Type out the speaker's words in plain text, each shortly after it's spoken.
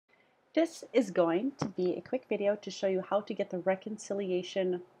This is going to be a quick video to show you how to get the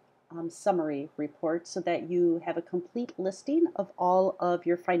reconciliation summary report so that you have a complete listing of all of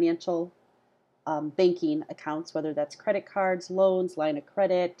your financial banking accounts, whether that's credit cards, loans, line of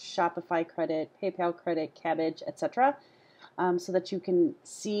credit, Shopify credit, PayPal credit, Cabbage, etc., so that you can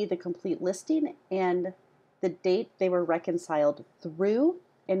see the complete listing and the date they were reconciled through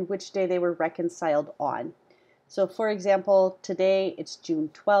and which day they were reconciled on. So for example, today it's June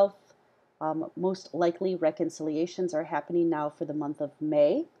 12th. Most likely reconciliations are happening now for the month of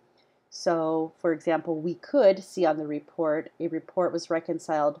May. So for example, we could see on the report, a report was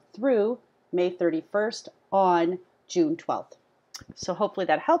reconciled through May 31st on June 12th. So hopefully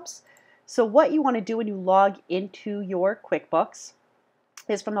that helps. So what you want to do when you log into your QuickBooks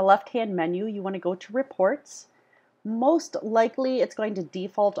is from the left-hand menu, you want to go to Reports. Most likely it's going to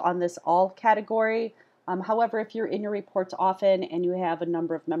default on this All category. However, if you're in your reports often and you have a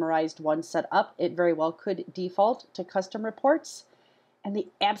number of memorized ones set up, it very well could default to Custom Reports. And the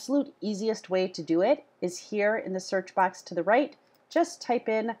absolute easiest way to do it is here in the search box to the right. Just type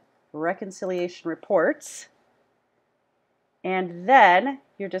in Reconciliation Reports. And then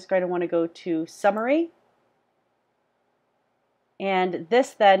you're just going to want to go to Summary. And this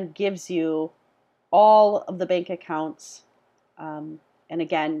then gives you all of the bank accounts, and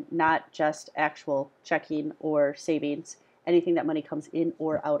again, not just actual checking or savings, anything that money comes in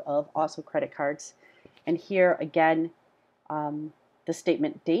or out of, also credit cards. And here again, the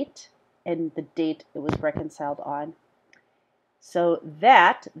statement date and the date it was reconciled on. So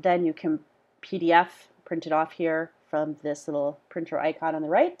that then you can PDF print it off here from this little printer icon on the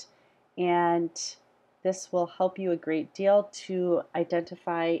right, and this will help you a great deal to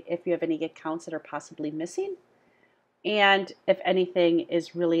identify if you have any accounts that are possibly missing and if anything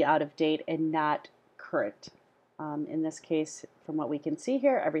is really out of date and not current. In this case, from what we can see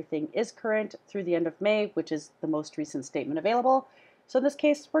here, everything is current through the end of May, which is the most recent statement available. So in this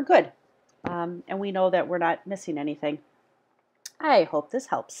case, we're good. And we know that we're not missing anything. I hope this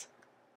helps.